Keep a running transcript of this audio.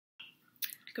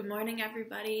Good morning,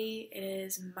 everybody. It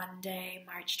is Monday,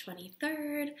 March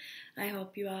 23rd. I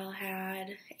hope you all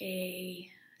had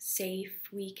a safe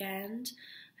weekend.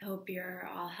 I hope you're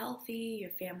all healthy, your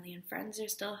family and friends are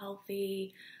still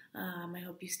healthy. I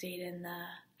hope you stayed in the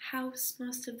house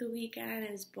most of the weekend,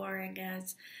 as boring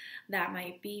as that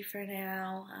might be for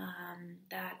now.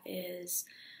 That is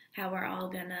how we're all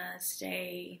gonna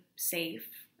stay safe.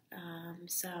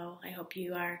 So I hope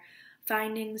you are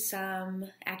finding some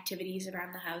activities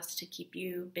around the house to keep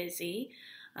you busy.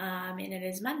 And it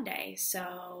is Monday,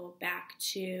 so back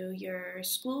to your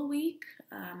school week.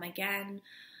 Again,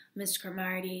 Ms.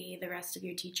 Cromartie, the rest of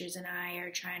your teachers, and I are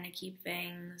trying to keep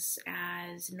things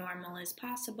as normal as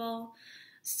possible.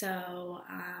 So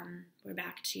we're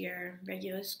back to your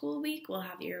regular school week. We'll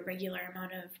have your regular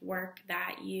amount of work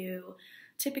that you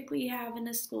typically have in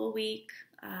a school week.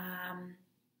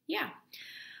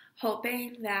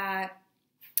 Hoping that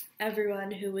everyone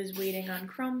who was waiting on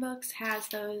Chromebooks has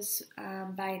those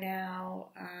by now.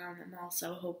 I'm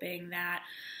also hoping that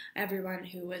everyone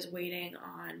who was waiting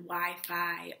on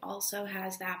Wi-Fi also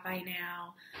has that by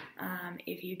now.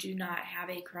 If you do not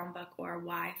have a Chromebook or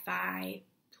Wi-Fi,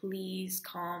 please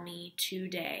call me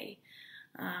today.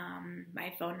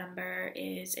 My phone number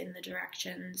is in the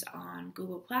directions on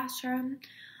Google Classroom,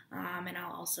 and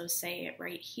I'll also say it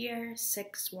right here,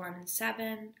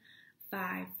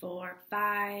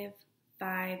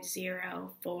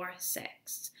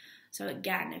 617-545-5046. So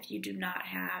again, if you do not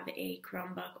have a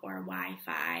Chromebook or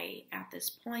Wi-Fi at this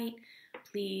point,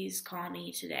 please call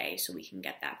me today so we can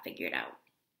get that figured out.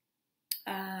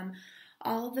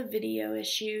 All of the video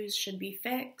issues should be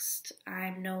fixed.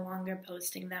 I'm no longer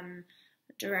posting them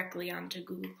directly onto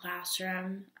Google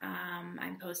Classroom.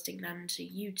 I'm posting them to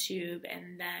YouTube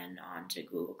and then onto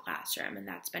Google Classroom, and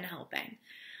that's been helping.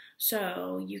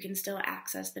 So you can still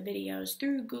access the videos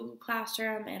through Google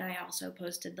Classroom, and I also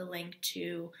posted the link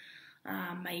to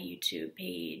my YouTube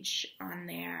page on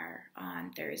there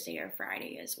on Thursday or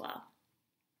Friday as well.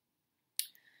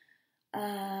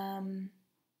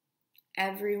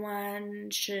 Everyone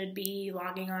should be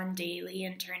logging on daily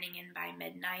and turning in by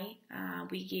midnight.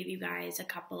 We gave you guys a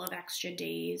couple of extra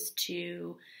days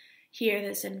to hear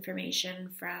this information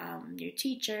from your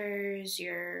teachers,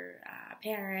 your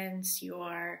parents,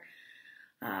 your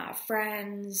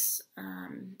friends.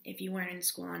 If you weren't in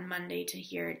school on Monday, to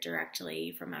hear it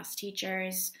directly from us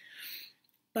teachers.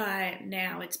 But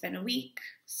now it's been a week,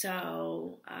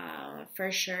 so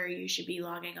for sure you should be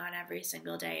logging on every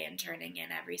single day and turning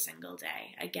in every single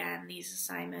day. Again, these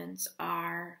assignments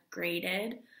are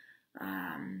graded.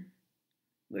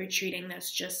 We're treating this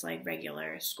just like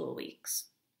regular school weeks.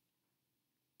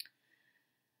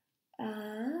 I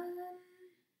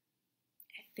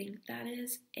think that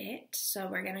is it. So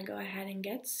we're going to go ahead and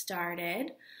get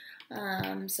started.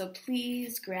 So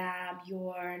please grab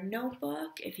your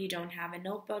notebook. If you don't have a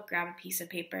notebook, grab a piece of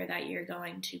paper that you're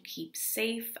going to keep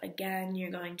safe. Again,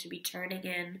 you're going to be turning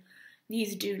in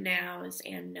these do nows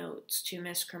and notes to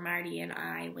Miss Cromartie and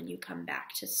I when you come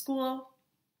back to school.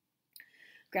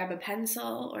 Grab a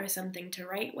pencil or something to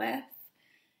write with,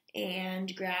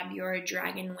 and grab your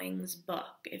Dragon Wings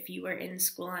book. If you were in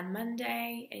school on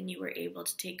Monday and you were able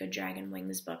to take a Dragon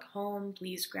Wings book home,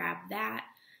 please grab that.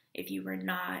 If you were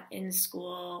not in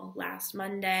school last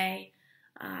Monday,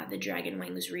 the Dragon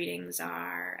Wings readings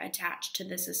are attached to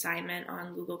this assignment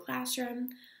on Google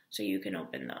Classroom, so you can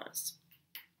open those.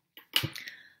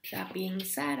 That being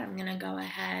said, I'm going to go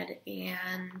ahead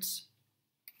and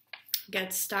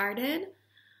get started.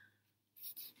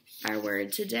 Our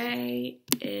word today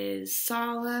is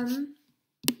solemn.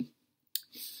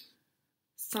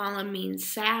 Solemn means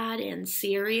sad and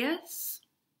serious.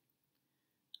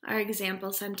 Our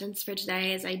example sentence for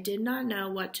today is, I did not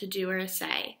know what to do or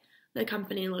say. The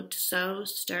company looked so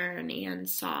stern and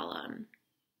solemn.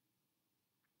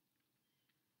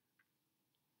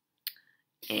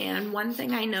 And one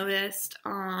thing I noticed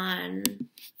on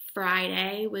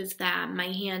Friday was that my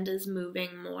hand is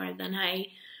moving more than I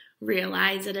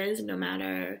realize it is, no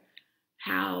matter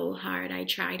how hard I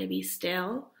try to be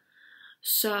still.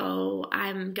 So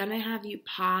I'm gonna have you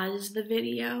pause the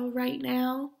video right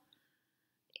now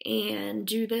and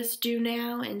do this do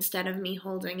now instead of me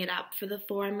holding it up for the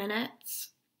 4 minutes.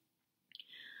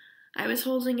 I was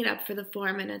holding it up for the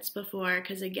 4 minutes before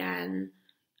because, again,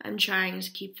 I'm trying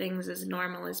to keep things as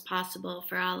normal as possible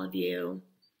for all of you.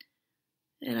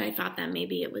 And I thought that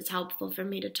maybe it was helpful for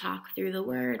me to talk through the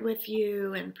word with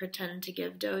you and pretend to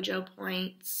give dojo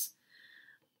points.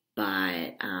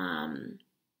 But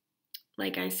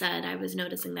like I said, I was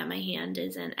noticing that my hand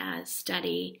isn't as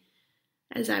steady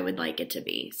as I would like it to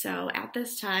be. So at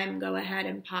this time, go ahead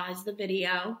and pause the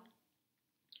video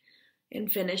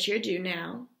and finish your do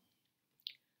now,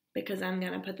 because I'm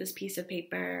going to put this piece of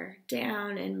paper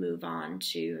down and move on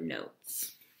to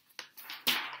notes.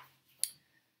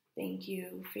 Thank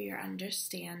you for your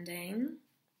understanding.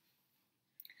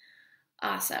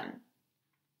 Awesome.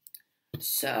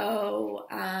 So,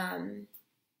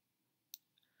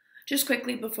 just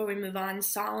quickly before we move on,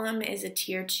 solemn is a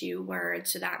tier 2 word,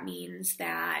 so that means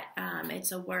that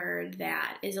it's a word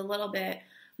that is a little bit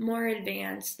more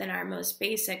advanced than our most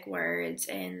basic words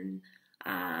in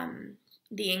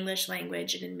the English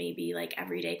language and in maybe like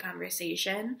everyday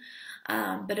conversation,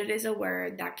 but it is a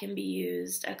word that can be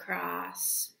used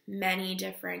across many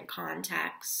different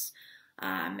contexts,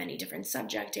 many different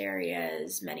subject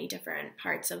areas, many different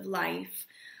parts of life.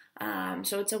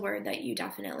 So it's a word that you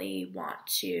definitely want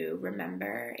to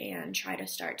remember and try to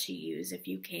start to use if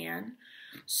you can.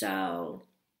 So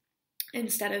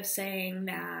instead of saying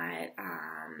that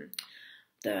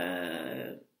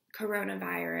the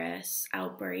coronavirus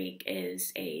outbreak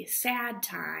is a sad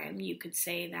time, you could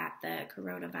say that the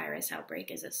coronavirus outbreak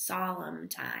is a solemn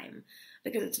time,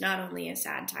 because it's not only a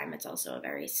sad time, it's also a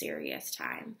very serious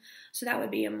time. So that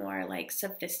would be a more like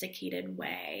sophisticated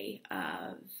way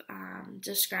of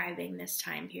describing this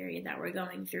time period that we're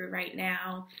going through right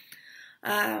now.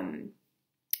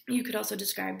 You could also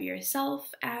describe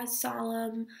yourself as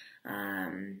solemn,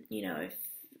 if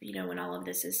when all of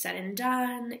this is said and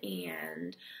done,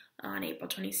 and on April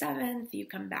 27th, you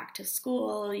come back to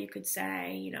school, you could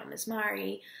say, Ms.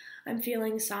 Mari, I'm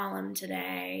feeling solemn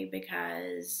today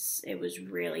because it was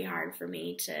really hard for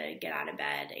me to get out of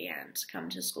bed and come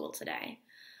to school today.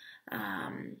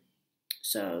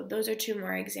 So those are 2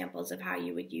 more examples of how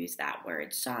you would use that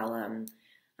word solemn.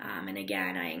 And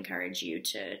again, I encourage you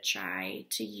to try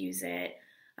to use it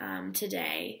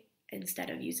today instead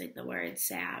of using the word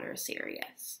sad or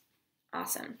serious.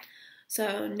 Awesome.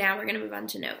 So now we're going to move on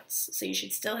to notes. So you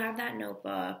should still have that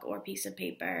notebook or piece of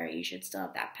paper. You should still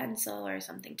have that pencil or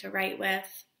something to write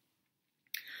with.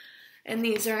 And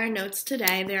these are our notes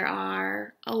today. There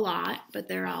are a lot, but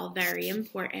they're all very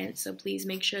important. So please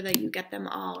make sure that you get them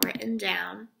all written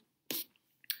down.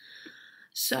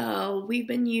 So we've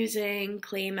been using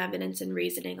claim, evidence, and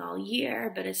reasoning all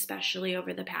year, but especially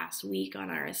over the past week on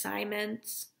our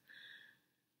assignments.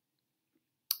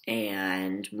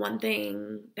 And one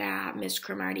thing that Ms.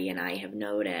 Cromartie and I have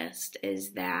noticed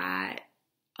is that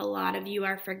a lot of you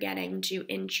are forgetting to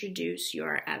introduce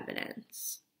your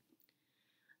evidence.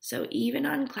 So even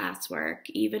on classwork,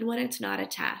 even when it's not a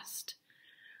test,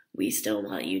 we still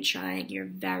want you trying your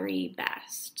very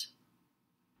best.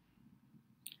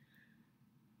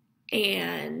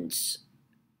 And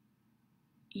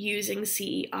using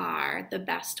CER the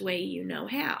best way you know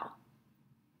how.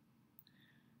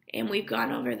 And we've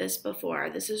gone over this before.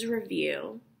 This is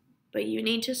review, but you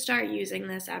need to start using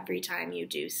this every time you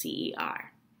do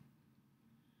CER.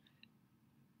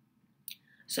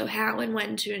 So how and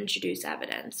when to introduce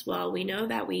evidence? Well, we know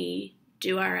that we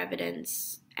do our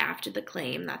evidence after the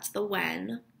claim. That's the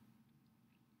when.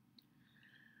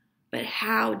 But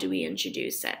how do we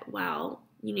introduce it? Well,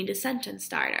 you need a sentence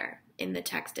starter. In the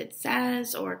text it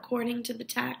says, or according to the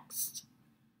text.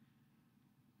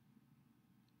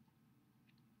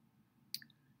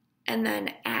 And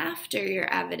then after your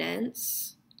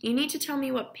evidence, you need to tell me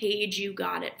what page you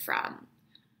got it from,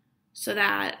 so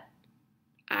that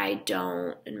I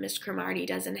don't, and Ms. Cromartie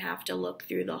doesn't have to look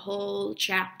through the whole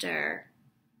chapter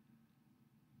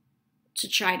to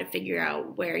try to figure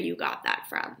out where you got that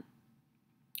from.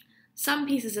 Some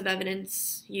pieces of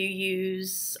evidence you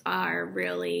use are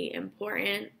really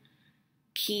important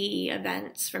key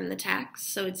events from the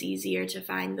text, so it's easier to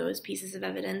find those pieces of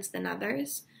evidence than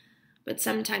others. But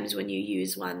sometimes when you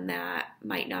use one that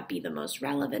might not be the most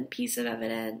relevant piece of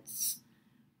evidence,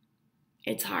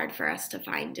 it's hard for us to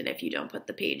find it if you don't put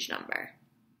the page number.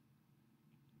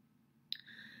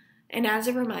 And as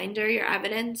a reminder, your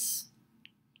evidence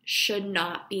should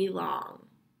not be long.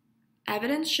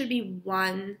 Evidence should be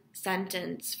one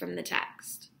sentence from the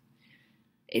text.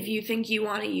 If you think you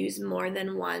want to use more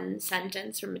than one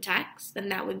sentence from a text, then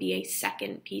that would be a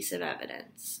second piece of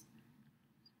evidence.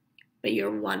 But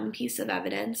your one piece of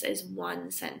evidence is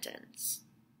one sentence.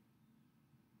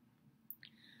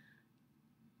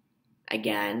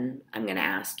 Again, I'm going to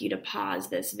ask you to pause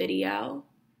this video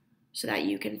so that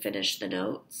you can finish the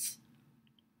notes,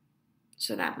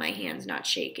 so that my hand's not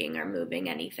shaking or moving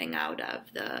anything out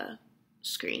of the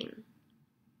screen.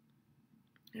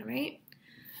 All right?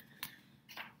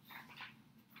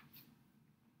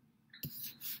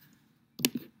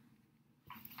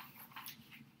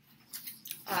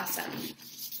 Awesome.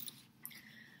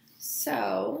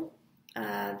 So,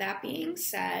 that being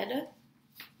said,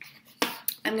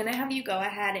 I'm going to have you go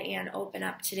ahead and open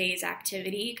up today's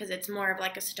activity because it's more of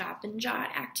like a stop and jot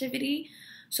activity.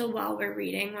 So while we're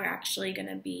reading, we're actually going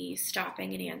to be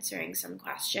stopping and answering some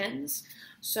questions.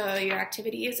 So your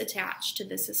activity is attached to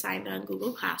this assignment on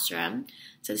Google Classroom.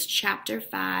 It says Chapter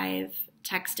 5,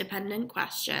 Text-Dependent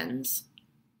Questions.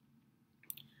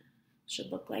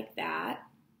 Should look like that.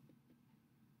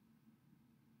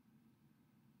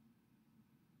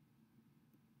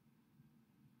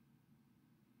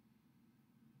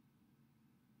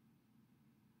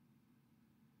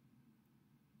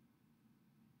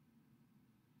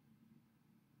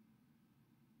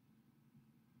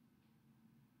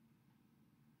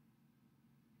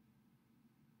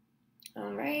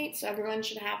 All right, so everyone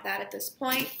should have that at this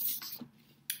point.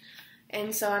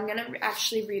 And so I'm going to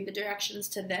actually read the directions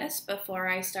to this before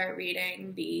I start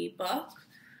reading the book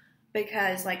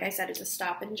because, like I said, it's a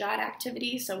stop and jot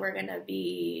activity, so we're going to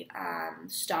be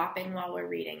stopping while we're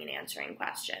reading and answering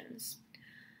questions.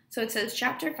 So it says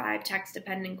Chapter 5,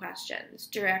 Text-Dependent Questions.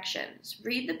 Directions.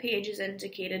 Read the pages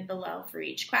indicated below for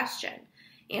each question.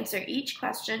 Answer each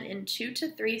question in 2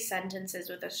 to 3 sentences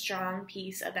with a strong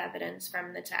piece of evidence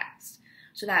from the text.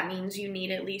 So that means you need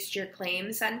at least your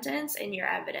claim sentence and your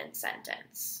evidence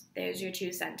sentence. There's your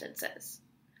 2 sentences.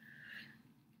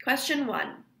 Question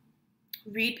 1.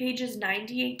 Read pages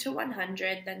 98 to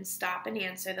 100, then stop and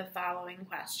answer the following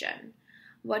question.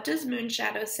 What does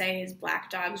Moonshadow say is Black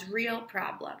Dog's real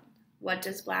problem? What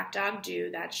does Black Dog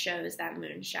do that shows that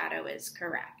Moonshadow is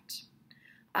correct?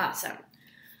 Awesome.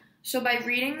 So by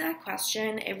reading that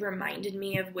question, it reminded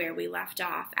me of where we left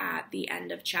off at the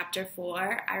end of Chapter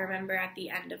 4. I remember at the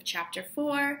end of Chapter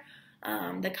 4,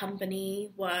 the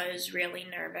company was really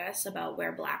nervous about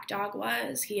where Black Dog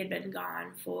was. He had been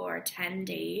gone for 10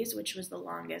 days, which was the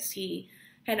longest he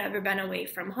had ever been away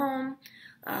from home.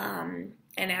 And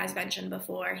as mentioned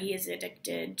before, he is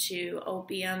addicted to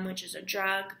opium, which is a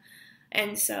drug.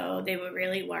 And so they were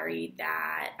really worried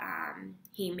that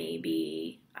he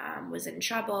maybe was in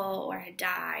trouble or had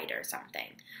died or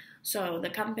something. So the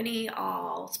company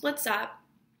all splits up,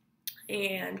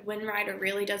 and Windrider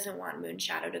really doesn't want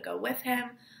Moonshadow to go with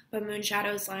him, but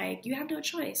Moonshadow's like, you have no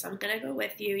choice. I'm going to go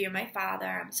with you. You're my father.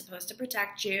 I'm supposed to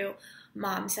protect you.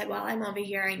 Mom said, well, I'm over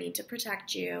here. I need to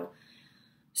protect you.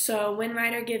 So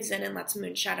Windrider gives in and lets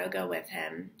Moonshadow go with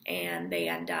him, and they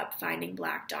end up finding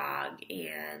Black Dog,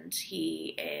 and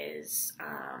he is,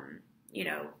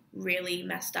 really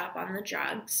messed up on the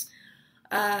drugs,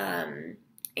 and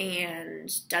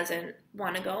doesn't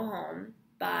want to go home,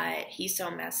 but he's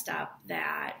so messed up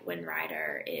that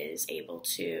Windrider is able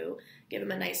to give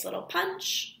him a nice little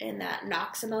punch, and that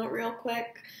knocks him out real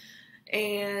quick,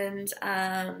 and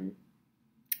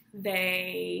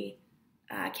they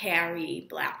carry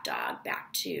Black Dog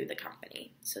back to the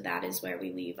company. So that is where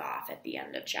we leave off at the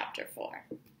end of Chapter 4.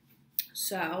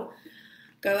 So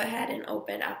go ahead and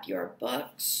open up your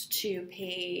books to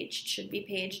should be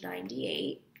page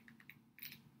 98.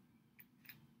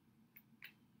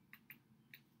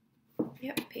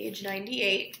 Yep, page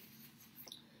 98.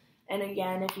 And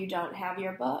again, if you don't have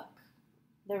your book,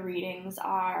 the readings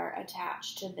are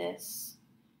attached to this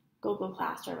Google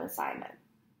Classroom assignment.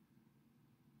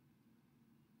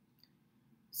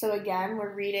 So again,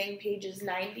 we're reading pages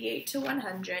 98 to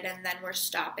 100, and then we're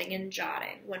stopping and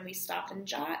jotting. When we stop and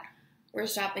jot, we're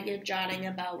stopping and jotting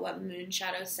about what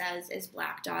Moonshadow says is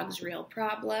Black Dog's real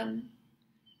problem,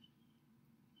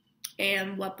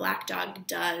 and what Black Dog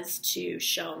does to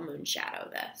show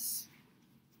Moonshadow this.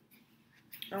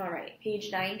 All right, page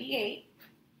 98.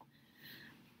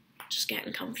 Just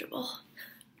getting comfortable.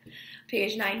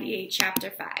 Page 98, Chapter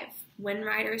 5,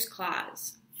 Windrider's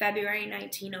Claws. February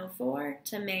 1904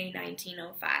 to May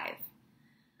 1905.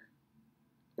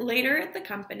 Later at the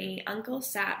company, Uncle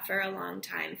sat for a long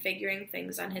time figuring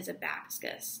things on his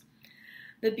abacus.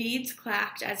 The beads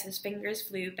clacked as his fingers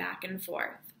flew back and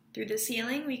forth. Through the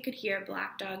ceiling, we could hear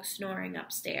Black Dog snoring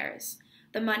upstairs.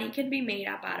 The money can be made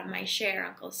up out of my share,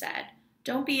 Uncle said.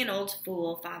 Don't be an old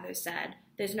fool, Father said.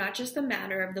 There's not just the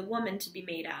matter of the woman to be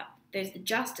made up. There's the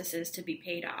justices to be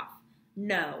paid off.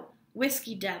 No,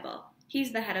 Whiskey Devil.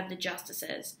 He's the head of the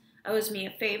justices. Owes me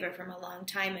a favor from a long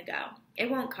time ago. It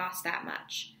won't cost that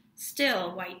much.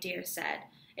 Still, White Deer said,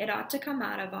 it ought to come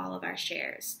out of all of our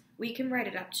shares. We can write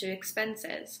it up to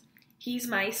expenses. He's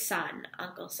my son,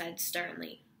 Uncle said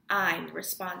sternly. I'm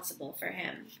responsible for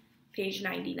him. Page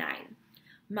 99.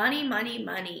 Money, money,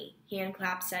 money,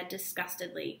 Handclap said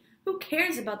disgustedly. Who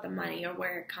cares about the money or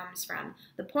where it comes from?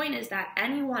 The point is that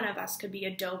any one of us could be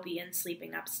a dopey and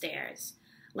sleeping upstairs.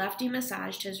 Lefty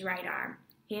massaged his right arm.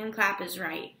 Handclap is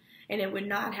right, and it would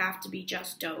not have to be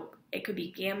just dope. It could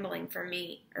be gambling for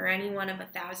me, or any one of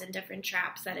 1,000 different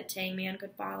traps that a Tang man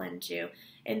could fall into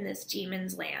in this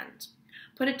demon's land.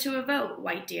 Put it to a vote,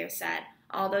 White Deer said.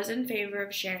 All those in favor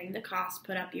of sharing the cost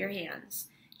put up your hands.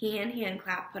 He and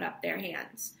Handclap put up their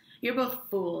hands. You're both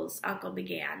fools, Uncle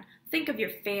began. Think of your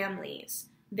families.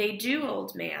 They do,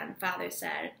 old man, Father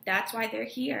said. That's why they're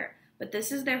here. But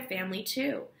this is their family,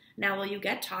 too. Now will you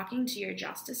get talking to your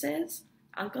justices?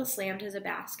 Uncle slammed his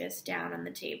abacus down on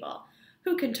the table.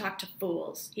 Who can talk to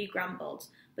fools? He grumbled,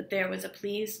 but there was a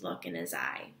pleased look in his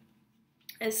eye.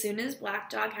 As soon as Black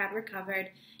Dog had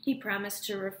recovered, he promised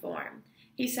to reform.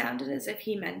 He sounded as if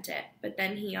he meant it, but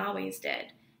then he always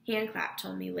did. Handclap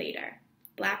told me later.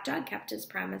 Black Dog kept his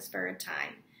promise for a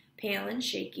time. Pale and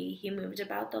shaky, he moved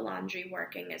about the laundry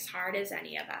working as hard as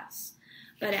any of us.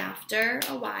 But after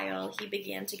a while, he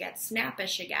began to get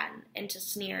snappish again and to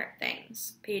sneer at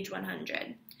things. Page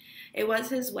 100. It was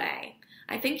his way.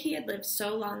 I think he had lived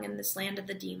so long in this land of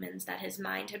the demons that his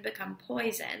mind had become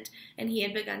poisoned, and he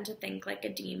had begun to think like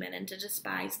a demon and to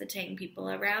despise the Tang people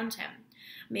around him.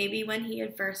 Maybe when he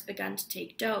had first begun to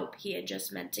take dope, he had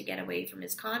just meant to get away from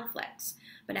his conflicts,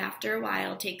 but after a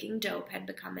while, taking dope had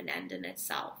become an end in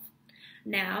itself.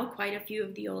 Now, quite a few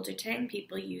of the older Tang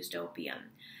people used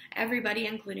opium. Everybody,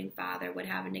 including Father, would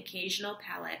have an occasional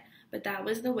pellet, but that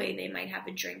was the way they might have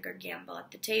a drink or gamble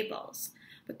at the tables.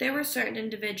 But there were certain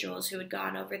individuals who had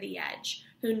gone over the edge,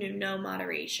 who knew no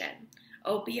moderation.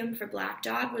 Opium for Black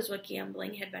Dog was what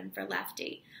gambling had been for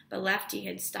Lefty, but Lefty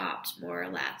had stopped, more or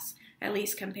less, at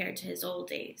least compared to his old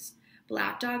days.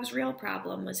 Black Dog's real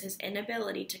problem was his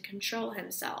inability to control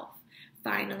himself.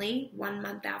 Finally, 1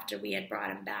 month after we had brought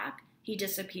him back, he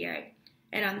disappeared.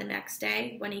 And on the next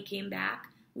day, when he came back,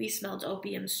 we smelled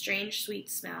opium's strange sweet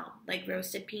smell, like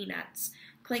roasted peanuts,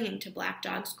 clinging to Black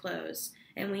Dog's clothes,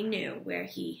 and we knew where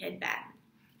he had been.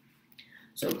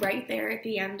 So right there at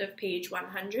the end of page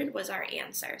 100 was our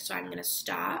answer. So I'm going to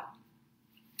stop.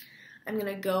 I'm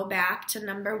going to go back to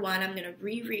number 1. I'm going to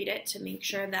reread it to make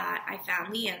sure that I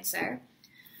found the answer.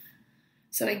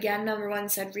 So again, number 1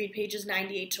 said read pages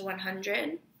 98 to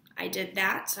 100. I did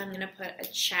that, so I'm going to put a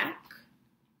check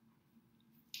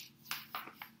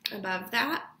above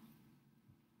that.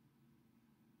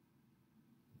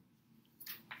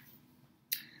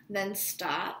 Then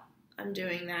stop. I'm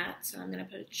doing that, so I'm going to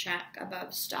put a check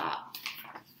above stop.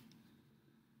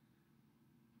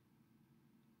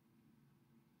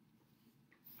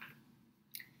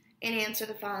 And answer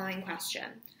the following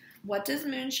question. What does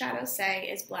Moonshadow say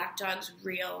is Black Dog's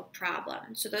real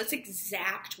problem? So those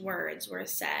exact words were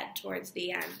said towards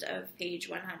the end of page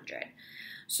 100.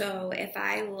 So if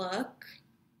I look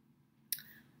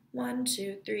 1,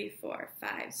 2, 3, 4,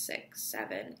 5, 6,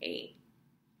 7, 8,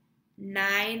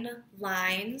 9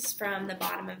 lines from the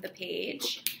bottom of the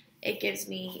page, it gives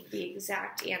me the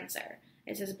exact answer.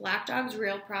 It says Black Dog's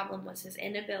real problem was his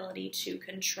inability to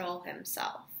control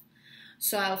himself.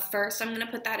 So first I'm going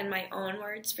to put that in my own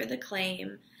words for the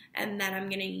claim, and then I'm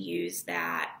going to use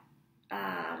that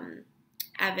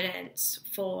evidence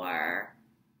for,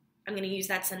 I'm going to use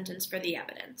that sentence for the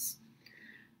evidence.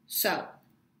 So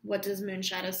what does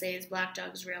Moonshadow say is Black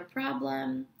Dog's real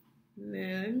problem?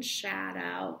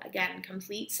 Moonshadow, again,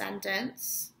 complete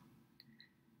sentence.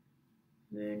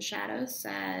 Moonshadow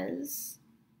says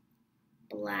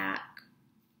Black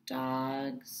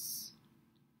Dog's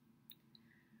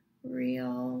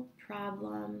real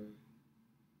problem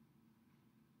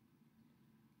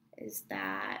is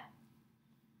that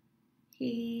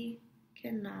he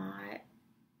cannot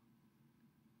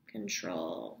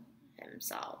control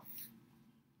himself.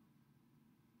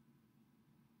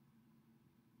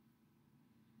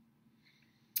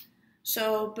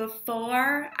 So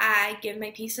before I give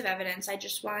my piece of evidence, I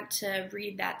just want to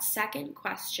read that second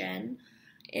question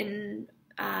in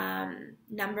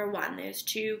number 1. There's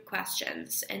 2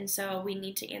 questions, and so we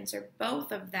need to answer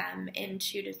both of them in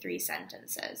 2 to 3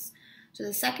 sentences. So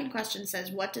the second question says,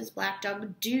 what does Black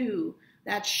Dog do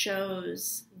that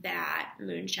shows that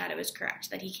Moonshadow is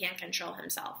correct, that he can't control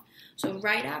himself? So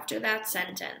right after that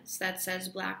sentence that says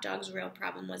Black Dog's real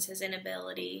problem was his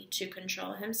inability to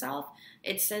control himself,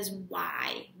 it says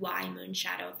why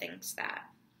Moonshadow thinks that.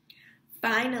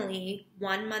 Finally,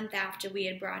 1 month after we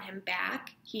had brought him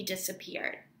back, he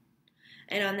disappeared.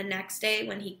 And on the next day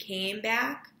when he came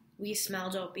back, we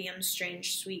smelled opium's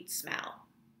strange sweet smell.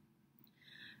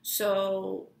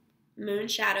 So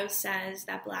Moonshadow says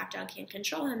that Black Dog can't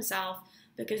control himself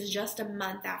because just a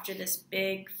month after this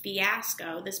big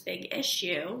fiasco, this big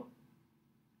issue,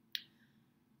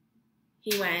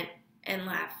 he went and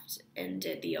left and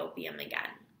did the opium again.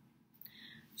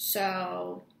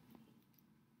 So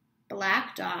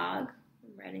Black Dog,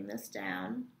 I'm writing this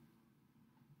down,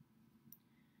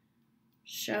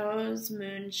 shows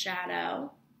Moonshadow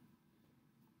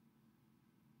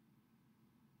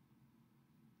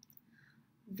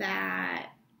that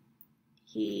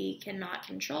he cannot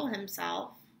control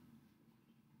himself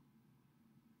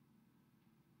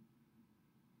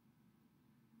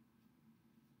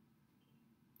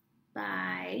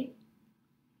by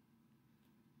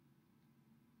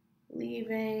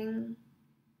leaving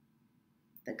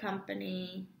the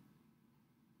company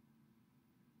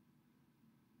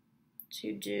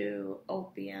to do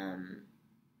opium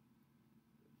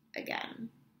again.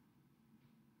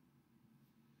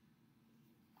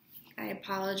 I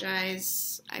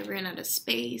apologize, I ran out of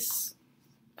space.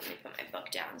 Let me put my book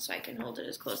down so I can hold it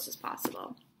as close as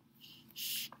possible.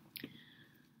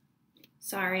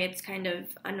 Sorry, it's kind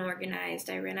of unorganized.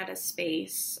 I ran out of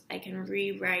space. I can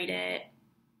rewrite it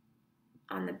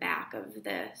on the back of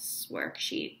this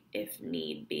worksheet if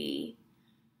need be.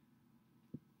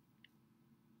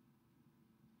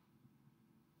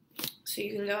 So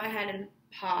you can go ahead and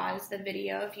pause the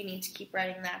video if you need to keep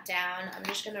writing that down. I'm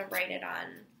just going to write it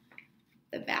on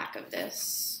the back of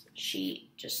this sheet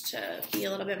just to be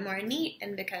a little bit more neat,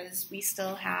 and because we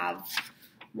still have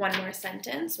one more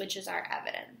sentence, which is our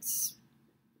evidence.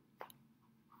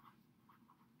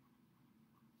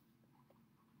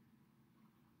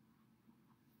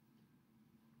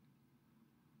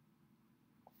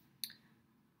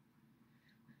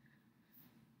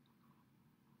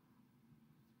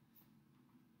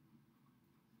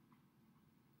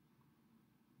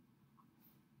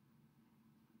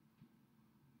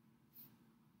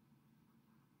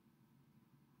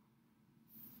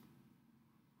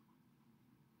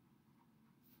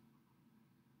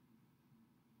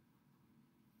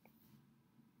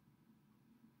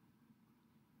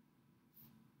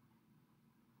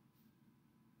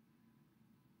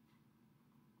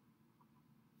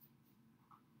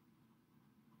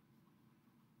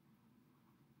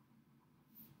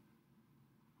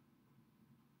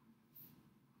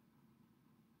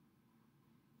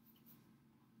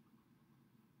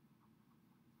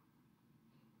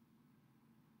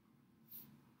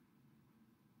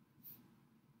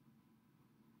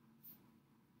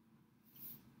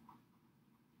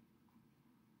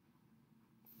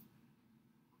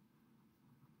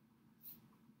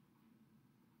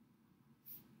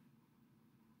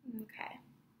 Okay,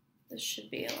 this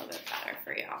should be a little bit better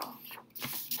for y'all.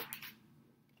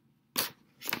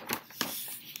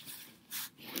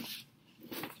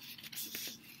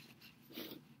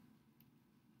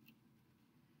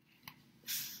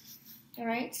 All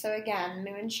right, so again,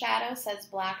 Moonshadow says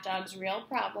Black Dog's real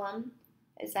problem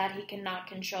is that he cannot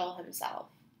control himself.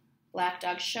 Black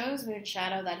Dog shows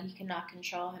Moonshadow that he cannot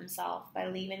control himself by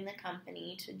leaving the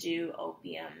company to do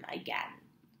opium again.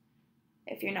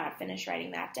 If you're not finished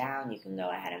writing that down, you can go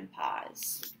ahead and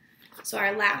pause. So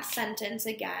our last sentence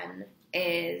again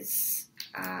is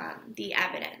the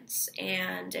evidence.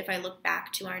 And if I look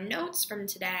back to our notes from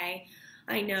today,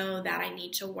 I know that I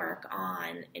need to work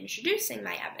on introducing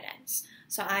my evidence.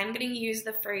 So I'm going to use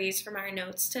the phrase from our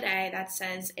notes today that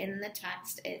says, in the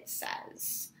text it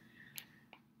says.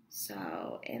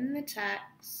 So in the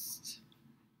text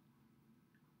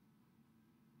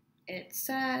it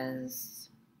says,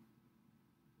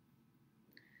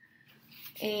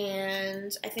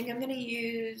 and I think I'm going to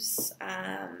use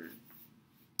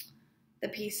the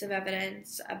piece of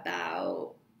evidence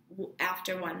about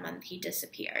after 1 month he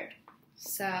disappeared.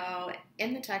 So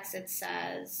in the text it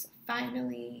says,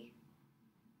 finally,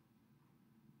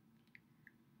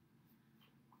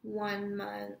 1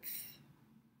 month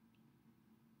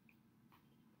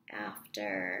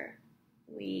after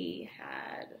we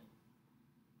had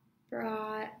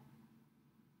brought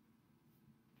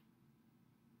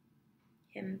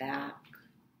him back,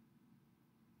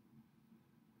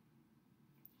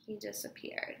 he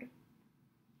disappeared.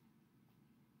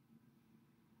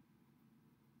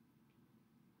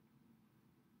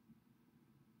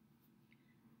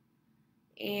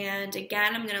 And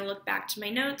again, I'm going to look back to my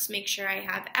notes, make sure I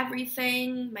have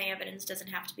everything. My evidence doesn't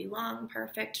have to be long,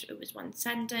 perfect. It was one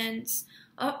sentence.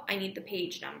 Oh, I need the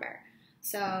page number.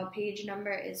 So page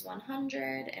number is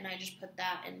 100, and I just put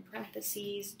that in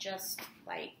parentheses just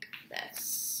like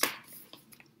this.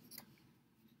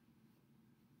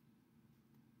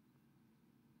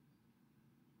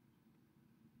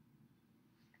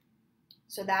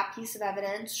 So that piece of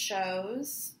evidence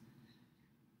shows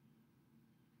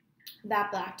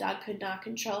that Black Dog could not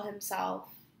control himself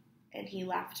and he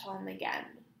left home again.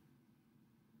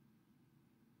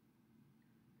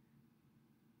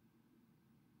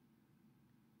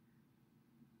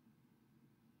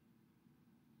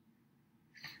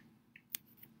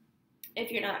 If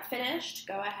you're not finished,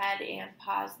 go ahead and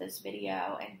pause this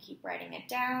video and keep writing it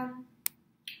down.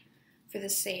 For the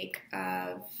sake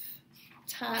of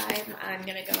time, I'm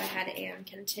going to go ahead and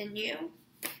continue.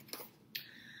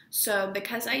 So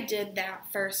because I did that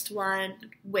first one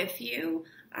with you,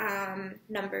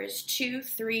 numbers 2,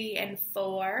 3, and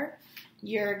 4,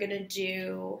 you're going to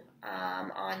do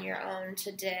on your own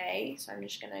today. So I'm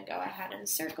just going to go ahead and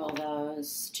circle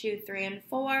those, 2, 3, and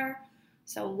 4.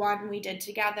 So 1 we did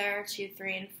together, 2,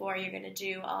 3, and 4 you're going to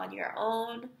do on your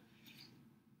own.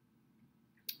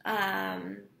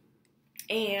 And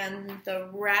the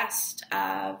rest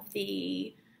of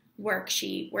the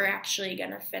worksheet we're actually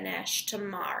going to finish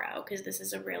tomorrow because this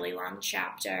is a really long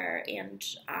chapter and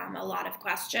a lot of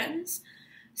questions.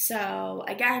 So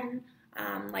again,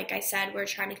 like I said, we're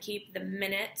trying to keep the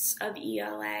minutes of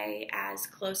ELA as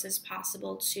close as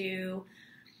possible to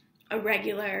a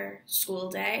regular school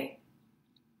day.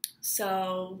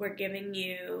 So we're giving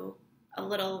you a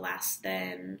little less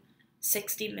than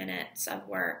 60 minutes of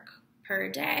work per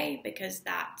day because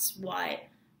that's what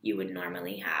you would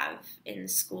normally have in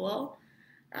school.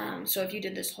 So if you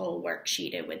did this whole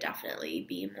worksheet, it would definitely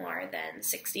be more than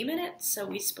 60 minutes. So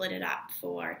we split it up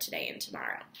for today and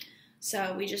tomorrow.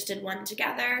 So we just did 1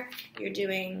 together. You're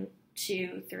doing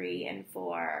 2, 3, and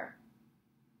 4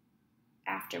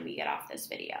 after we get off this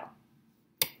video.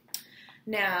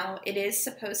 Now, it is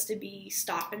supposed to be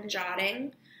stop and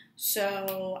jotting.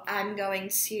 So I'm going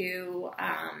to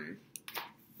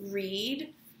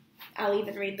read. I'll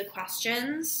even read the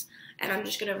questions, and I'm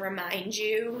just going to remind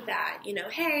you that,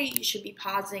 hey, you should be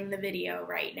pausing the video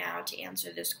right now to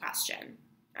answer this question,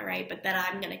 all right? But then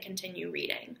I'm going to continue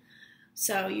reading.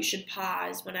 So you should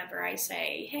pause whenever I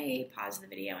say, hey, pause the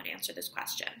video and answer this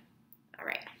question, all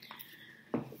right?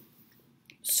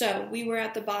 So we were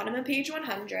at the bottom of page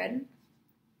 100,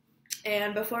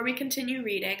 and before we continue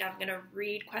reading, I'm going to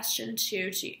read question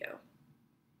 2 to you.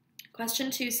 Question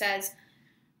 2 says,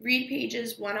 read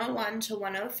pages 101 to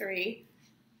 103.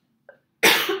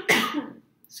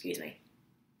 Excuse me.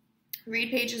 Read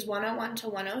pages 101 to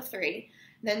 103,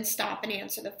 then stop and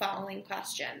answer the following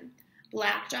question.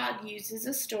 Black Dog uses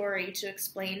a story to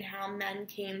explain how men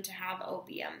came to have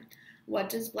opium. What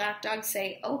does Black Dog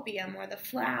say opium, or the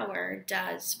flower,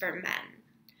 does for men?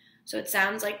 So it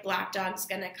sounds like Black Dog's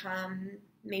going to come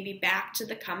maybe back to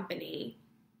the company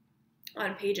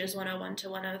on pages 101 to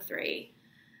 103.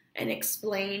 And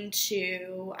explain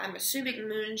to, I'm assuming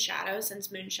Moonshadow, since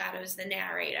Moonshadow is the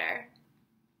narrator.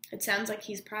 It sounds like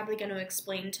he's probably going to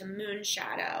explain to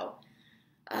Moonshadow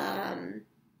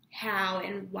how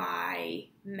and why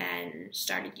men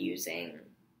started using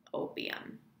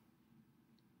opium.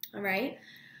 All right?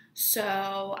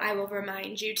 So I will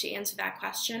remind you to answer that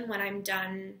question when I'm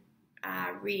done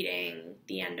reading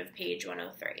the end of page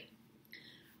 103.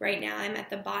 Right now I'm at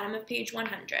the bottom of page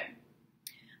 100.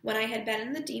 When I had been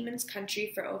in the demon's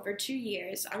country for over 2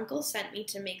 years, Uncle sent me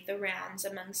to make the rounds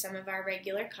among some of our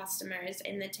regular customers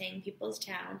in the Tang People's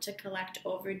Town to collect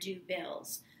overdue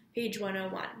bills. Page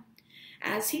 101.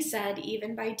 As he said,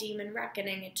 even by demon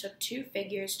reckoning, it took 2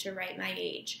 figures to write my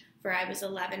age, for I was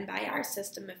 11 by our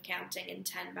system of counting and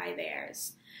 10 by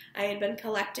theirs. I had been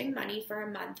collecting money for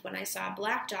a month when I saw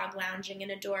Black Dog lounging in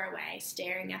a doorway,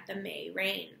 staring at the May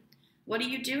rain. What are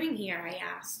you doing here? I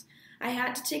asked. I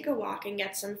had to take a walk and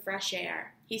get some fresh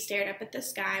air. He stared up at the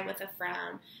sky with a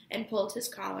frown and pulled his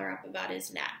collar up about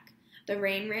his neck. The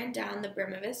rain ran down the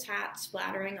brim of his hat,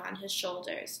 splattering on his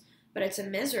shoulders. But it's a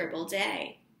miserable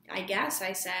day. I guess,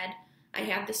 I said. I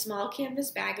had the small canvas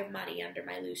bag of money under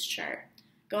my loose shirt.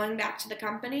 Going back to the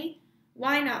company?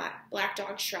 Why not? Black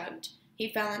Dog shrugged. He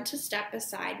fell into step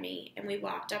beside me, and we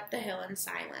walked up the hill in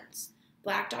silence.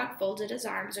 Black Dog folded his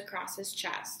arms across his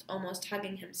chest, almost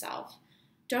hugging himself.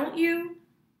 Don't you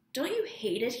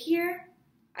hate it here?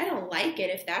 I don't like it,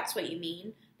 if that's what you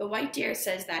mean, but White Deer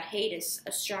says that hate is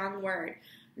a strong word,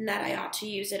 and that I ought to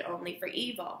use it only for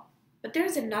evil. But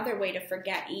there's another way to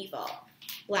forget evil,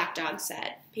 Black Dog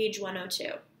said, page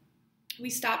 102. We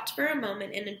stopped for a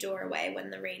moment in a doorway when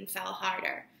the rain fell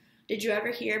harder. Did you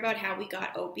ever hear about how we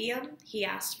got opium? He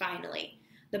asked finally.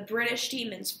 The British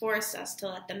demons forced us to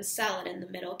let them sell it in the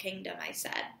Middle Kingdom, I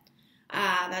said.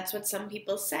 Ah, that's what some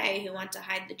people say who want to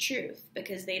hide the truth,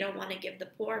 because they don't want to give the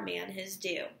poor man his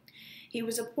due. He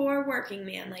was a poor working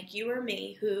man like you or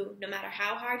me who, no matter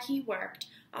how hard he worked,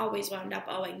 always wound up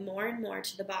owing more and more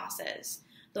to the bosses.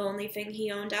 The only thing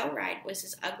he owned outright was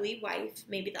his ugly wife,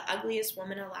 maybe the ugliest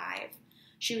woman alive.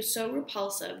 She was so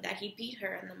repulsive that he beat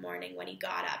her in the morning when he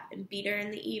got up and beat her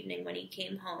in the evening when he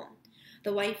came home.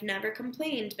 The wife never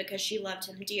complained because she loved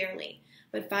him dearly.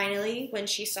 But finally, when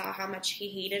she saw how much he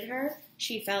hated her,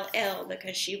 She fell ill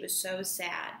because she was so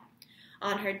sad.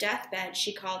 On her deathbed,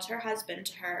 she called her husband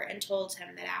to her and told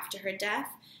him that after her death,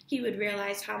 he would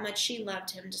realize how much she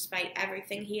loved him despite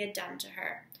everything he had done to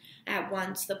her. At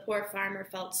once, the poor farmer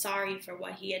felt sorry for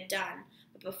what he had done,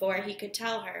 but before he could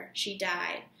tell her, she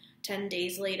died. 10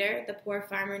 days later, the poor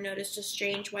farmer noticed a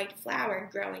strange white flower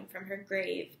growing from her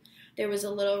grave. There was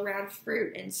a little round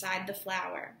fruit inside the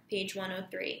flower. Page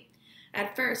 103.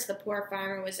 At first, the poor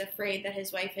farmer was afraid that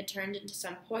his wife had turned into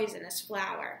some poisonous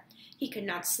flower. He could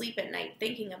not sleep at night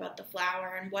thinking about the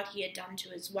flower and what he had done to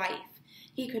his wife.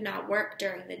 He could not work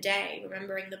during the day,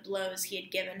 remembering the blows he had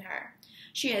given her.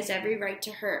 She has every right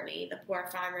to hurt me, the poor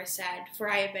farmer said, for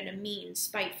I have been a mean,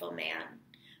 spiteful man.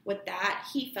 With that,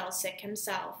 he fell sick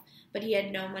himself, but he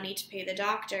had no money to pay the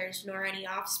doctors, nor any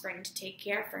offspring to take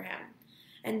care for him.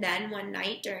 And then, one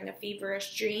night, during a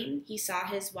feverish dream, he saw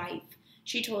his wife.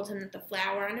 She told him that the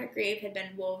flower on her grave had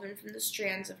been woven from the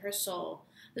strands of her soul.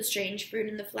 The strange fruit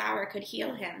in the flower could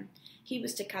heal him. He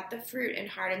was to cut the fruit and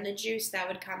harden the juice that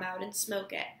would come out and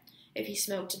smoke it. If he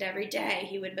smoked it every day,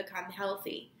 he would become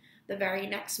healthy. The very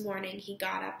next morning, he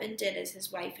got up and did as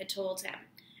his wife had told him.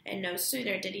 And no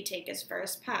sooner did he take his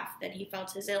first puff than he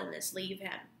felt his illness leave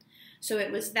him. So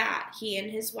it was that he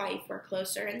and his wife were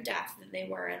closer in death than they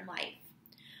were in life.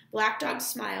 Black Dog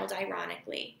smiled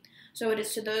ironically. So it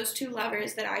is to those two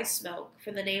lovers that I smoke,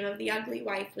 for the name of the ugly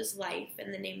wife was life,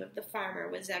 and the name of the farmer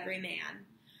was every man.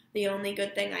 The only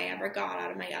good thing I ever got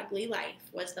out of my ugly life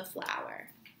was the flower.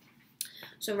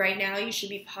 So right now you should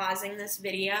be pausing this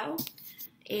video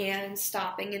and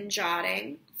stopping and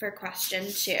jotting for question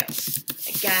 2.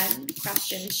 Again,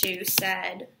 question 2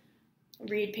 said,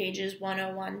 read pages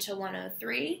 101 to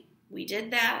 103. We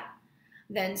did that.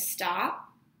 Then stop.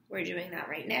 We're doing that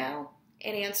right now.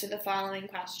 And answer the following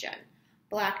question.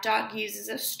 Black Dog uses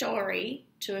a story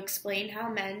to explain how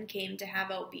men came to have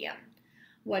opium.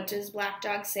 What does Black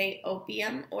Dog say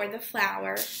opium or the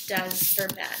flower does for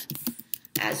men?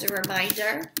 As a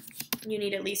reminder, you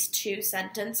need at least 2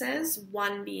 sentences,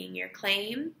 one being your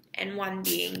claim and one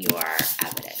being your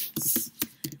evidence.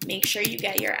 Make sure you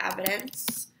get your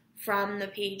evidence from the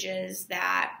pages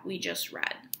that we just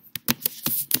read.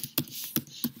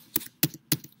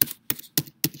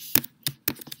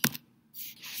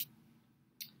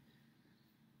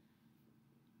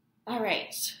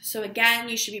 Alright, so again,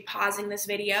 you should be pausing this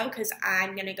video because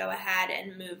I'm going to go ahead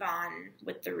and move on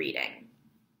with the reading.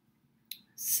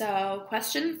 So,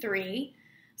 question 3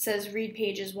 says read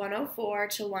pages 104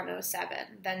 to 107,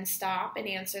 then stop and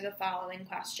answer the following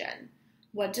question.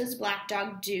 What does Black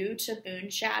Dog do to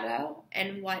Moonshadow,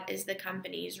 and what is the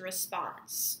company's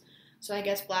response? So I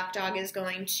guess Black Dog is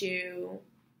going to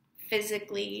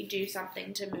physically do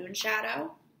something to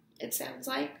Moonshadow, it sounds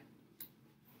like.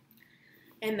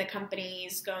 And the company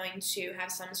is going to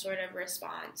have some sort of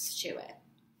response to it.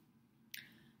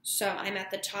 So I'm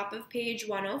at the top of page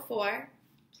 104.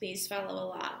 Please follow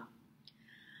along.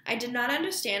 I did not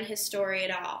understand his story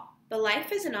at all. But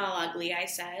life isn't all ugly, I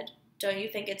said. Don't you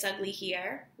think it's ugly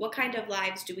here? What kind of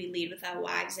lives do we lead without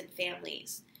wives and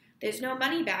families? There's no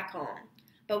money back home.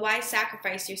 But why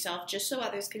sacrifice yourself just so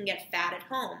others can get fat at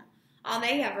home? All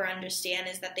they ever understand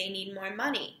is that they need more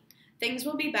money. Things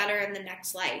will be better in the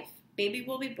next life. Maybe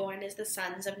we'll be born as the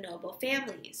sons of noble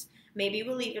families. Maybe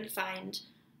we'll even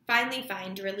finally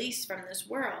find release from this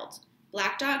world.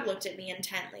 Black Dog looked at me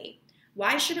intently.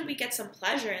 Why shouldn't we get some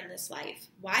pleasure in this life?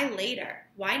 Why later?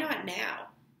 Why not now?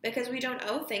 Because we don't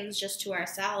owe things just to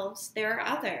ourselves. There are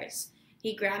others.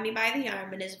 He grabbed me by the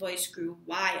arm and his voice grew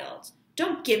wild.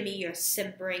 Don't give me your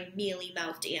simpering,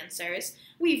 mealy-mouthed answers.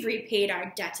 We've repaid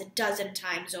our debts 12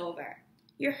 times over.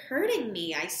 You're hurting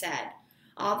me, I said.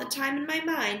 All the time in my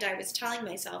mind, I was telling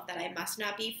myself that I must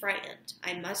not be frightened.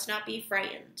 I must not be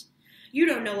frightened. You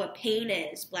don't know what pain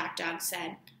is, Black Dog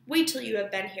said. Wait till you have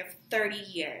been here for 30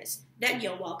 years. Then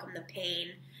you'll welcome the pain.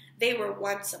 They were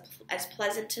once as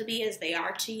pleasant to me as they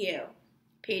are to you.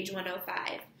 Page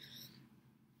 105.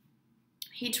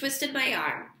 He twisted my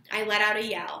arm. I let out a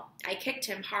yell. I kicked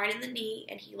him hard in the knee,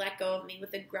 and he let go of me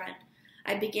with a grunt.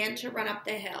 I began to run up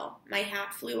the hill. My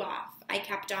hat flew off. I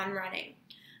kept on running.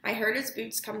 I heard his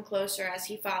boots come closer as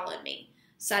he followed me.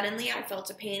 Suddenly, I felt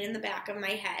a pain in the back of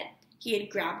my head. He had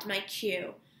grabbed my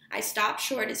cue. I stopped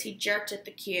short as he jerked at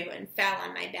the cue and fell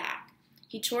on my back.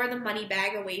 He tore the money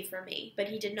bag away from me, but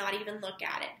he did not even look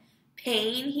at it.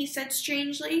 Pain, he said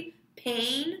strangely.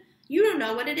 Pain? You don't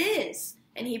know what it is.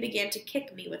 And he began to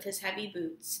kick me with his heavy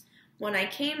boots. When I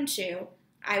came to,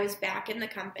 I was back in the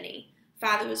company.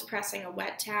 Father was pressing a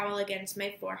wet towel against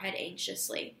my forehead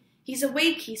anxiously. He's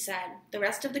awake, he said. The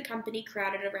rest of the company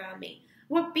crowded around me.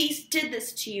 What beast did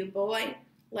this to you, boy?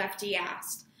 Lefty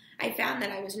asked. I found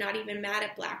that I was not even mad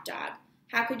at Black Dog.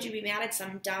 How could you be mad at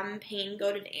some dumb,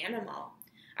 pain-goaded animal?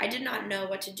 I did not know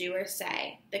what to do or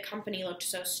say. The company looked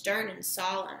so stern and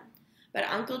solemn. But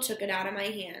Uncle took it out of my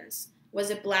hands. Was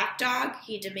it Black Dog?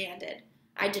 He demanded.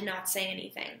 I did not say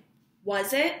anything.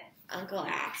 Was it? Uncle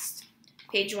asked.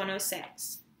 Page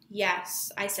 106.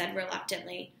 Yes, I said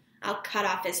reluctantly. I'll cut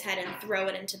off his head and throw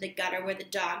it into the gutter where the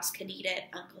dogs could eat it,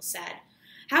 Uncle said.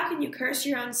 How can you curse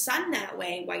your own son that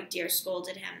way? White Deer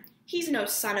scolded him. He's no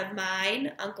son of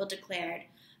mine, Uncle declared.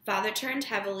 Father turned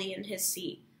heavily in his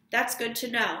seat. That's good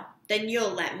to know. Then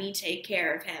you'll let me take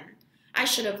care of him. I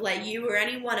should have let you or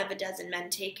any one of a dozen men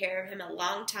take care of him a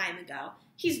long time ago.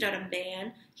 He's not a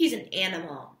man. He's an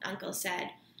animal, Uncle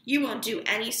said. You won't do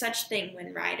any such thing,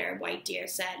 Windrider, White Deer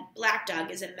said. Black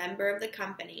Dog is a member of the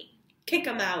company. Kick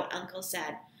him out, Uncle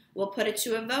said. We'll put it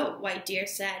to a vote, White Deer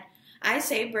said. I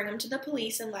say bring him to the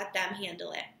police and let them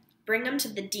handle it. Bring him to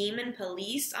the demon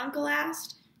police? Uncle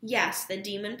asked. Yes, the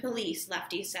demon police,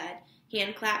 Lefty said.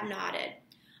 Handclap nodded.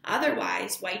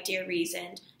 Otherwise, White Deer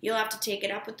reasoned, you'll have to take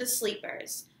it up with the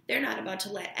Sleepers. They're not about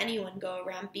to let anyone go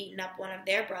around beating up one of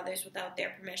their brothers without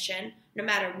their permission, no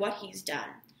matter what he's done.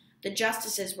 The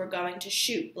justices were going to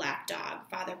shoot Black Dog,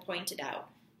 Father pointed out.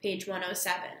 Page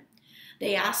 107.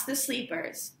 They asked the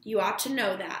Sleepers. You ought to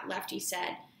know that, Lefty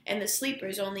said, and the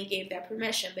Sleepers only gave their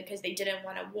permission because they didn't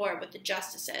want a war with the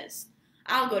justices.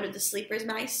 I'll go to the Sleepers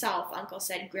myself, Uncle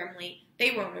said grimly.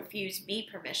 They won't refuse me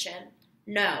permission.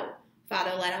 No.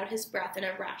 Father let out his breath in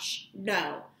a rush.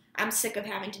 No. I'm sick of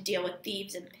having to deal with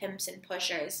thieves and pimps and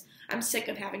pushers. I'm sick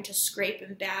of having to scrape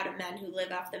and bow to men who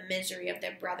live off the misery of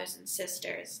their brothers and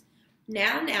sisters.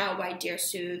 Now, White Deer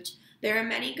soothed. There are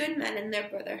many good men in their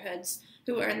brotherhoods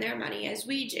who earn their money as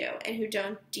we do, and who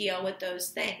don't deal with those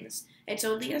things. It's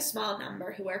only a small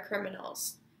number who are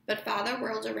criminals. But Father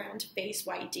whirled around to face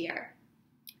White Deer.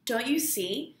 Don't you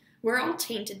see? We're all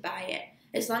tainted by it.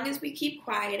 As long as we keep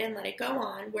quiet and let it go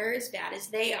on, we're as bad as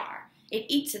they are. It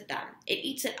eats at them. It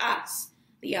eats at us.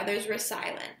 The others were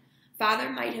silent. Father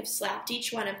might have slapped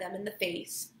each one of them in the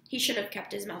face. He should have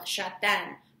kept his mouth shut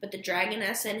then, but the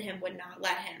dragoness in him would not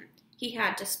let him. He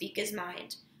had to speak his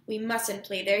mind. We mustn't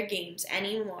play their games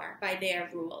any more by their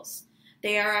rules.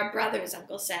 They are our brothers,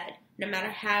 Uncle said, no matter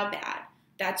how bad.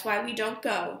 That's why we don't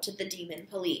go to the demon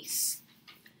police.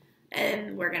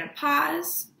 And we're going to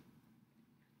pause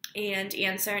and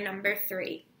answer number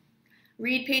 3.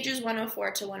 Read pages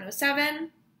 104 to 107.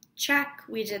 Check,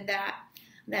 we did that.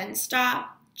 Then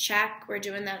stop, check, we're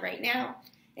doing that right now.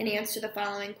 And answer the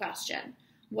following question.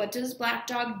 What does Black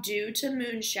Dog do to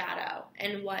Moonshadow,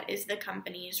 and what is the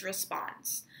company's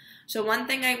response? So one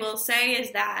thing I will say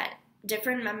is that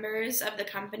different members of the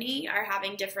company are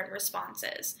having different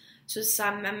responses. So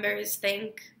some members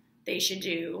think they should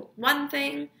do one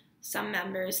thing, some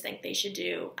members think they should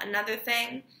do another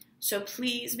thing. So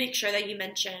please make sure that you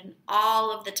mention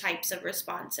all of the types of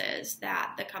responses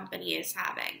that the company is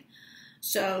having.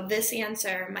 So this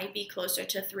answer might be closer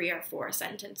to 3 or 4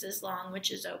 sentences long,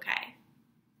 which is okay.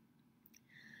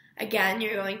 Again,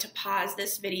 you're going to pause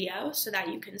this video so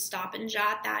that you can stop and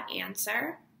jot that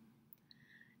answer.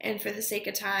 And for the sake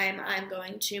of time, I'm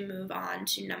going to move on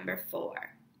to number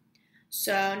 4.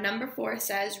 So number 4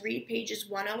 says, read pages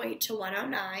 108 to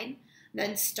 109,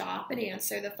 then stop and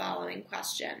answer the following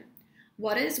question.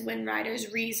 What is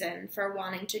Windrider's reason for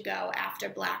wanting to go after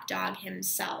Black Dog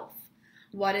himself?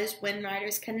 What is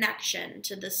Windrider's connection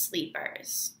to the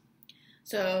Sleepers?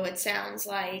 So it sounds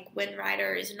like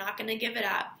Windrider is not going to give it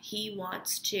up. He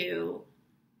wants to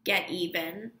get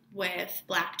even with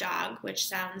Black Dog, which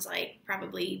sounds like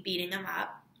probably beating him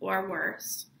up or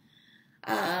worse.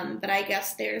 But I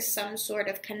guess there's some sort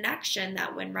of connection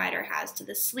that Windrider has to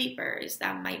the Sleepers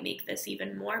that might make this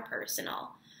even more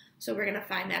personal. So we're going to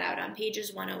find that out on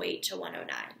pages 108 to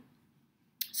 109.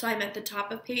 So I'm at the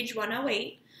top of page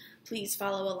 108. Please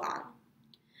follow along.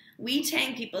 We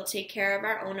Tang people take care of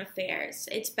our own affairs.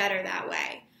 It's better that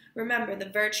way. Remember the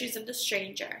virtues of the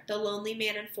stranger, the lonely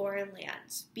man in foreign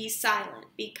lands. Be silent,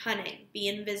 be cunning, be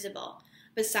invisible.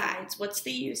 Besides, what's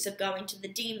the use of going to the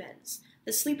demons?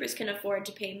 The Sleepers can afford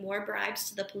to pay more bribes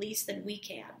to the police than we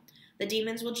can. The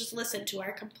demons will just listen to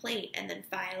our complaint and then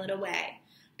file it away.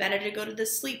 Better to go to the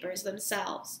Sleepers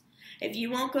themselves. If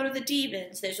you won't go to the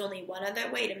demons, there's only one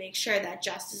other way to make sure that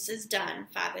justice is done,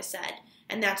 Father said,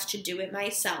 and that's to do it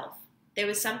myself. There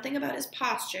was something about his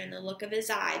posture and the look of his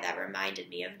eye that reminded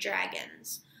me of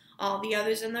dragons. All the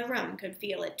others in the room could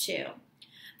feel it too.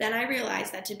 Then I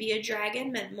realized that to be a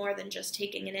dragon meant more than just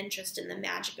taking an interest in the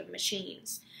magic of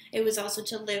machines. It was also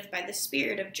to live by the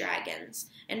spirit of dragons,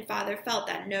 and Father felt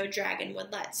that no dragon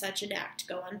would let such an act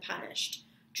go unpunished.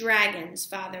 Dragons,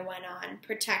 Father went on,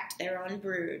 protect their own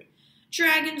brood.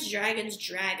 Dragons, dragons,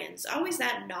 dragons. Always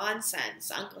that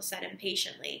nonsense, Uncle said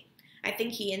impatiently. I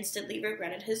think he instantly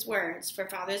regretted his words, for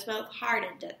Father's mouth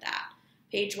hardened at that.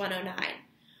 Page 109.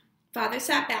 Father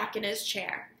sat back in his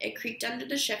chair. It creaked under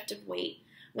the shift of weight.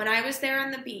 When I was there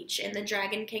on the beach in the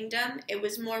Dragon Kingdom, it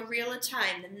was more real a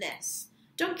time than this.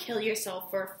 Don't kill yourself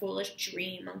for a foolish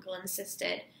dream, Uncle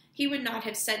insisted. He would not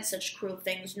have said such cruel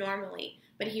things normally,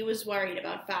 but he was worried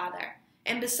about Father.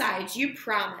 And besides, you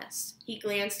promised. He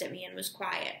glanced at me and was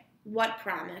quiet. What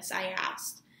promise? I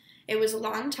asked. It was a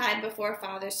long time before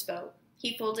Father spoke.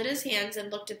 He folded his hands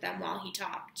and looked at them while he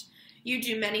talked. You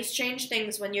do many strange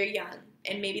things when you're young,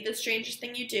 and maybe the strangest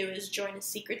thing you do is join a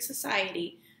secret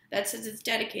society that says it's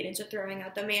dedicated to throwing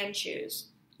out the Manchus.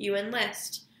 You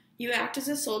enlist. You act as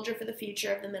a soldier for the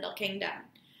future of the Middle Kingdom.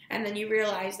 And then you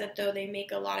realize that though they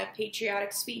make a lot of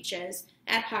patriotic speeches,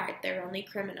 at heart they're only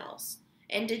criminals.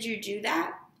 And did you do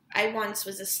that? I once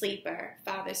was a sleeper,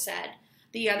 Father said.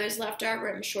 The others left our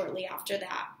room shortly after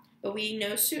that, but we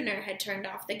no sooner had turned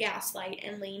off the gaslight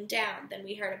and leaned down than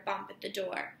we heard a bump at the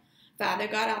door. Father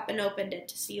got up and opened it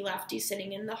to see Lefty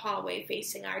sitting in the hallway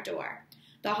facing our door.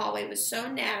 The hallway was so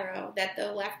narrow that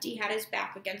though Lefty had his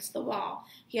back against the wall,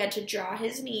 he had to draw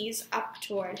his knees up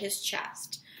toward his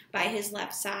chest. By his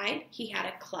left side, he had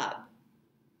a club.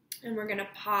 And we're going to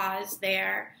pause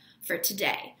there for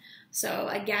today. So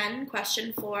again,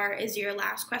 question 4 is your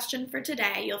last question for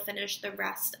today. You'll finish the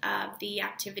rest of the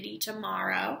activity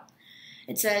tomorrow.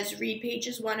 It says read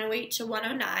pages 108 to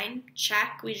 109.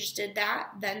 Check, we just did that.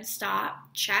 Then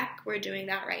stop. Check, we're doing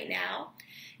that right now.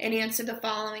 And answer the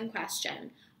following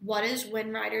question. What is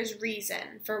Windrider's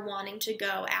reason for wanting to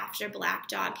go after Black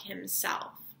Dog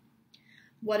himself?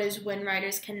 What is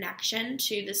Windrider's connection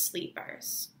to the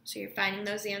sleepers? So you're finding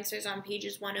those answers on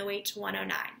pages 108 to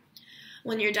 109.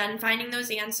 When you're done finding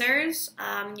those answers,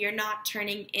 you're not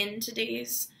turning in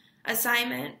today's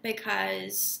assignment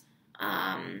because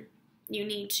you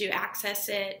need to access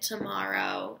it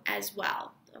tomorrow as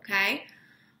well, okay?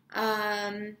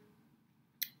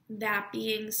 That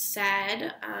being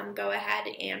said, go ahead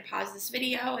and pause this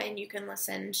video and you can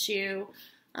listen to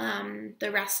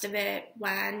the rest of it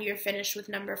when you're finished with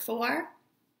number 4.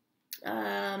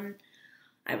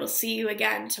 I will see you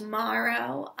again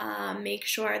tomorrow. Make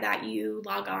sure that you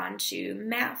log on to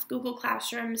Math Google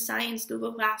Classroom, Science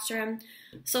Google Classroom,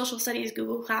 Social Studies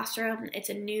Google Classroom. It's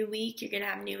a new week. You're going to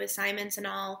have new assignments in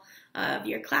all of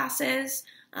your classes.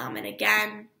 And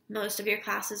again, most of your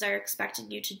classes are expecting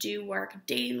you to do work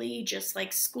daily, just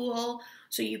like school.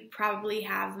 So you probably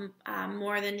have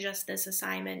more than just this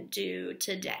assignment due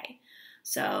today.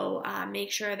 So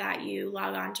make sure that you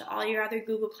log on to all your other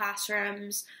Google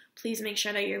Classrooms. Please make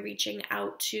sure that you're reaching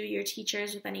out to your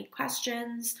teachers with any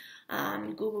questions.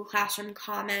 Google Classroom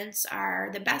comments are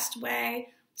the best way.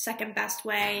 Second best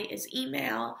way is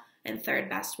email. And third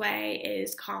best way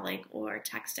is calling or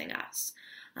texting us.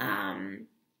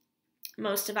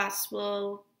 Most of us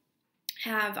will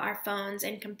have our phones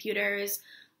and computers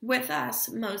with us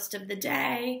most of the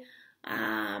day.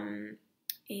 And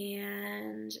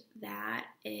that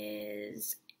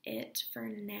is it for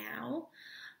now.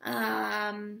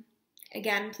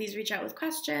 Again, please reach out with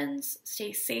questions.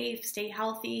 Stay safe, stay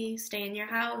healthy, stay in your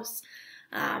house.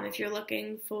 If you're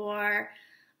looking for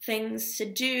things to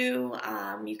do,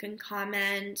 you can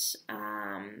comment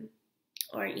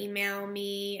or email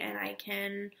me and I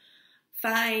can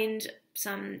find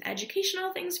some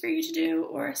educational things for you to do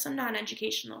or some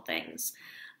non-educational things.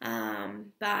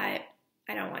 But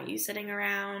I don't want you sitting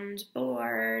around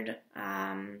bored.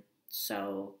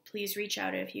 So please reach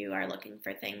out if you are looking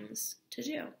for things to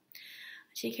do.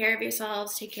 Take care of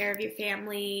yourselves. Take care of your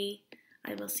family.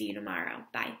 I will see you tomorrow.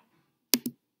 Bye.